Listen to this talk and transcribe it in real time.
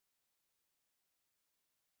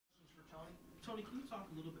Tony, can you talk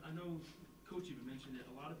a little bit? I know Coach even mentioned it.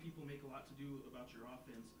 A lot of people make a lot to do about your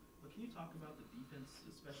offense, but can you talk about the defense,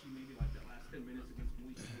 especially maybe like that last 10 minutes against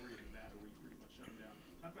Malik Story and that, where you pretty much shut him down?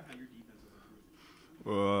 Talk about how your defense has improved.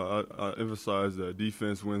 Well, I emphasize that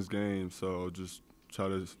defense wins games, so just try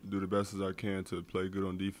to do the best as I can to play good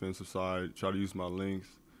on defensive side, try to use my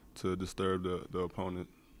length to disturb the opponent.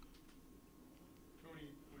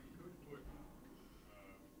 Tony, when Coach put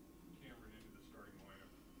Cameron into the starting lineup,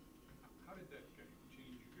 how did that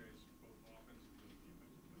change you guys both offensively and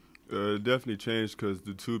defensively? It definitely changed because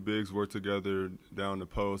the two bigs work together down the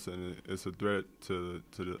post, and it's a threat to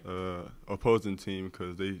the opposing team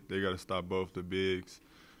because they got to stop both the bigs.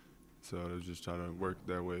 So they're just trying to work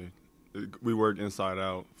that way. We work inside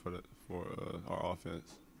out for our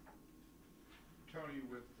offense. Tony,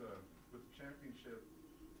 with the championship,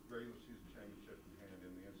 regular season championship in hand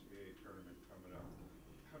and the NCAA tournament coming up,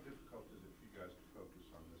 how difficult is it for you guys to focus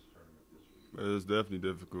on this tournament this week? It's definitely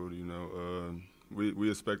difficult, you know.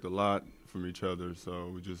 We expect a lot from each other,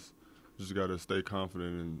 so we just got to stay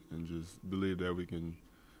confident and just believe that we can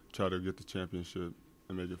try to get the championship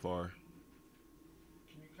and make it far.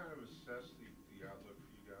 Can you kind of assess the outlook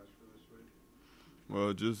for you guys for this week?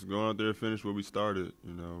 Well, just going out there and finish what we started.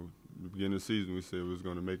 You know, at the beginning of the season we said we was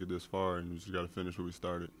going to make it this far, and we just got to finish what we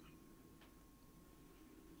started.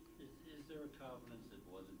 Is there a confidence that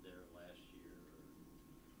wasn't there last year or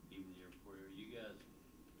even the year before? Are you guys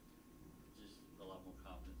just a lot more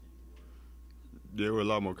confident than you were? Yeah, we're a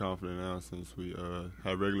lot more confident now since we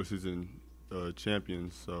had regular season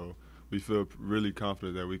champions. So we feel really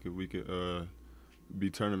confident that we could be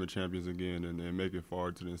tournament champions again and make it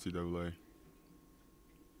far to the NCAA. Tony,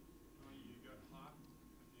 you got hot at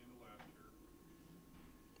the end of last year.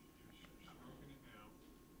 You're stroking it now.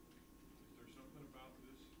 Is there something about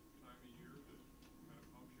this time of year that kind of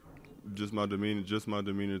pumps you up? Just my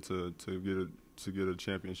demeanor to get a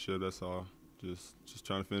championship. That's all. Just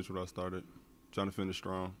trying to finish what I started. Trying to finish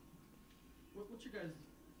strong. What's your guys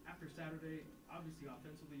after Saturday? Obviously,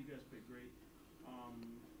 offensively, you guys played great.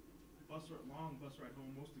 Long bus ride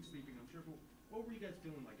home, mostly sleeping, I'm sure. But what were you guys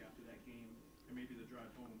feeling like after that game and maybe the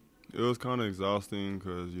drive home? It was kind of exhausting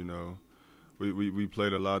because, you know, we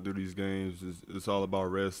played a lot through these games. It's all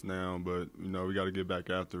about rest now, but, you know, we got to get back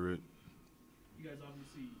after it. You guys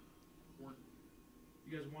obviously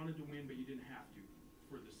wanted to win, but you didn't have to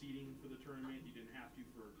for the seeding for the tournament. You didn't have to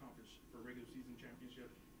for regular season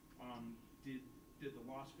championship. Did the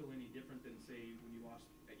loss feel any different than, say, when you lost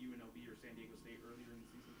at UNLV or San Diego State earlier in the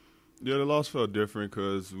season? Yeah, the loss felt different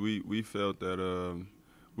because we felt that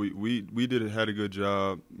we had a good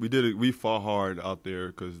job. We fought hard out there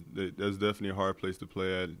because that's definitely a hard place to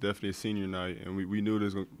play at. Definitely a senior night, and we knew they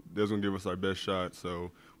was gonna give us our best shot.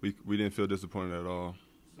 So we didn't feel disappointed at all.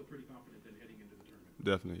 So pretty confident then heading into the tournament.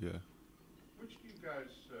 Definitely, yeah. Which do you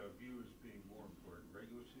guys view as being more important,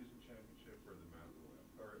 regular season championship or the Mountain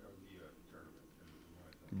West, or the tournament?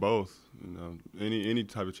 Both. You know, any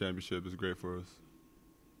type of championship is great for us.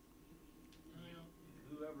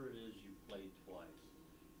 Whoever it is you played twice,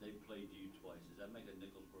 they played you twice. Does that make a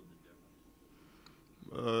nickel's worth of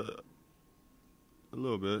difference? A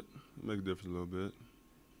little bit. Make a difference a little bit.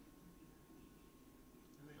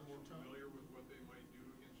 Are they more familiar with what they might do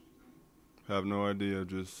against you, Tony? Have no idea.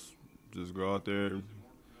 Just go out there. Is it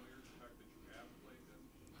more familiar the fact that you have played them?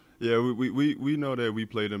 Yeah, we know that we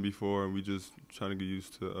played them before, and we just trying to get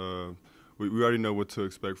used to. We already know what to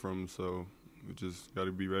expect from them, so we just got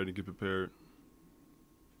to be ready to get prepared.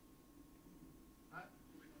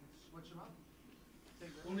 Switch them up.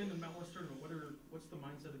 Going into the Mountain West tournament, what's the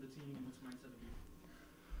mindset of the team and what's the mindset of you?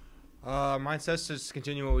 Mindset's just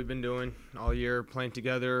continue what we've been doing all year, playing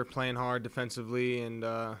together, playing hard defensively, and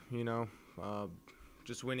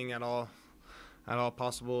just winning at all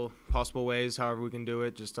possible ways. However we can do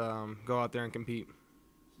it, just go out there and compete.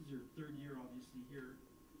 This is your third year, obviously here.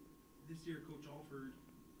 This year, Coach Alford,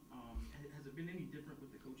 has it been any different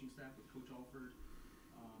with the coaching staff with Coach Alford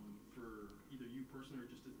for either you personally or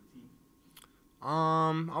just as a team?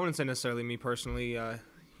 I wouldn't say necessarily me personally. I've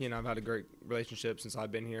had a great relationship since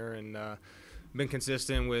I've been here, and been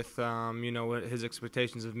consistent with what his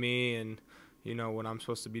expectations of me and what I'm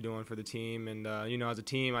supposed to be doing for the team. And as a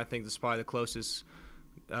team, I think this is probably the closest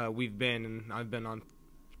we've been, and I've been on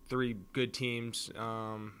 3 good teams,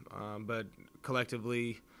 but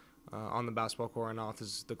collectively on the basketball court and off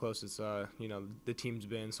is the closest the team's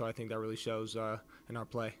been. So I think that really shows in our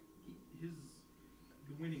play. The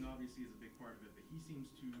winning obviously is a big part of it, but he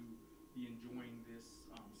seems to be enjoying this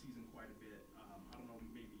season quite a bit. I don't know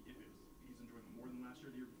maybe if he's enjoying it more than last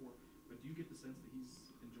year or the year before, but do you get the sense that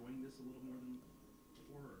he's enjoying this a little more than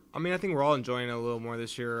before? Or? I mean, I think we're all enjoying it a little more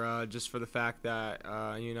this year, just for the fact that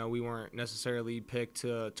we weren't necessarily picked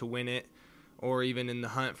to win it, or even in the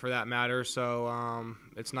hunt for that matter. So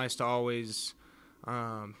it's nice to always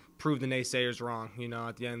prove the naysayers wrong.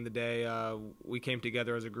 At the end of the day, we came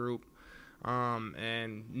together as a group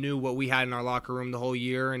and knew what we had in our locker room the whole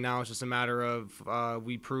year, and now it's just a matter of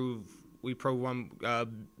we prove one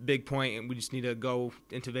big point, and we just need to go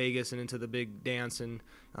into Vegas and into the big dance and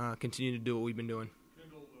continue to do what we've been doing.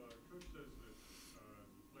 Kendall, Coach says that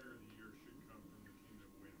the player of the year should come from the team that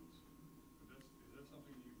wins. Is that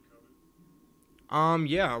something you covet?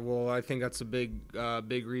 Yeah, well, I think that's a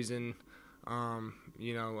big reason.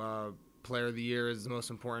 Player of the year is the most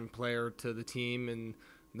important player to the team, and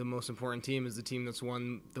the most important team is the team that's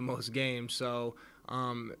won the most games. So,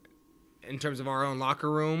 in terms of our own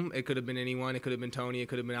locker room, it could have been anyone. It could have been Tony. It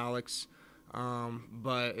could have been Alex.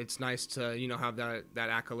 But it's nice to have that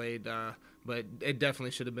accolade. But it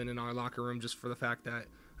definitely should have been in our locker room, just for the fact that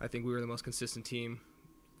I think we were the most consistent team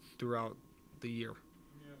throughout the year. Let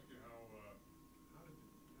me ask you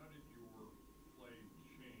how did your play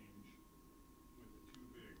change with the two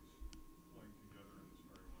bigs playing together in the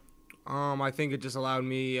starting line? I think it just allowed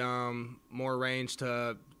me more range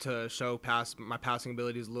to show my passing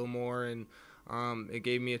abilities a little more, and it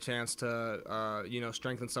gave me a chance to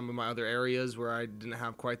strengthen some of my other areas where I didn't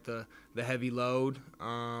have quite the heavy load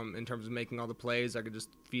in terms of making all the plays. I could just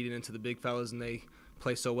feed it into the big fellas, and they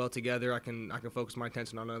play so well together. I can focus my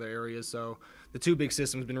attention on other areas. So the two big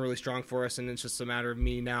system's been really strong for us, and it's just a matter of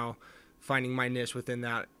me now finding my niche within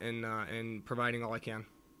that and providing all I can.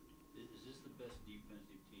 Is this the best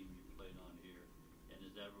defensive team you've played on here, and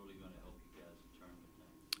is that really going to help you guys in tournament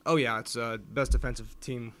time? Oh yeah, it's the best defensive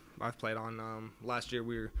team I've played on. Last year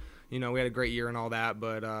we had a great year and all that,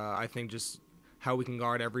 but I think just how we can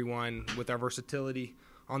guard everyone with our versatility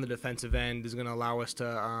on the defensive end is going to allow us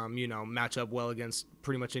to match up well against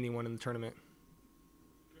pretty much anyone in the tournament.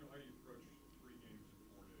 How do you approach 3 games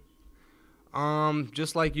in 4 days?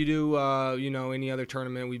 Just like you do, any other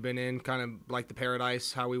tournament we've been in, kind of like the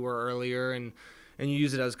Paradise, how we were earlier, and you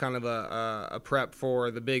use it as kind of a prep for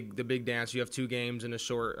the big dance. You have 2 games in a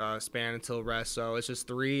short span until rest, so it's just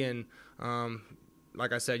 3, and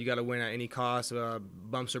like I said, you got to win at any cost.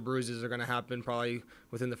 Bumps or bruises are going to happen probably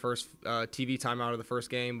within the first TV timeout of the first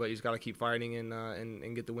game, but you just got to keep fighting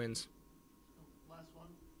and get the wins. Last one.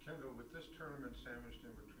 Kendall, with this tournament sandwiched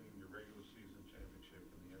in between your regular season championship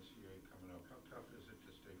and the NCAA coming up, how tough is it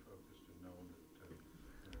to stay focused and knowing that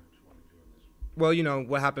what you want to do in this one? Well,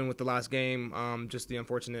 what happened with the last game, just the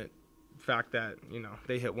unfortunate fact that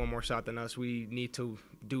they hit one more shot than us. We need to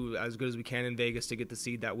do as good as we can in Vegas to get the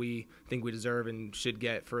seed that we think we deserve and should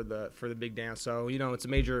get for the big dance. So it's a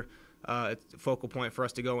major focal point for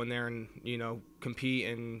us to go in there and compete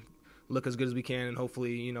and look as good as we can and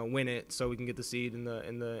hopefully win it so we can get the seed in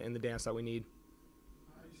the dance that we need.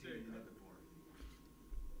 How do you stay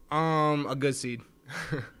focused? A good seed. How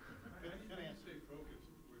do you stay focused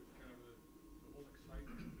with kind of the whole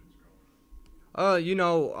excitement that's going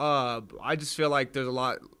on? I just feel like there's a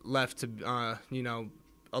lot left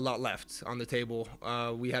a lot left on the table.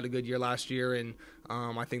 We had a good year last year, and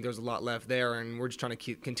I think there's a lot left there, and we're just trying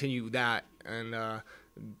to continue that and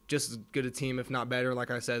just as good a team, if not better.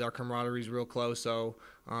 Like I said, our camaraderie is real close, so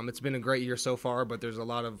it's been a great year so far, but there's a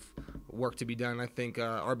lot of work to be done. I think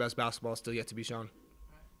our best basketball is still yet to be shown.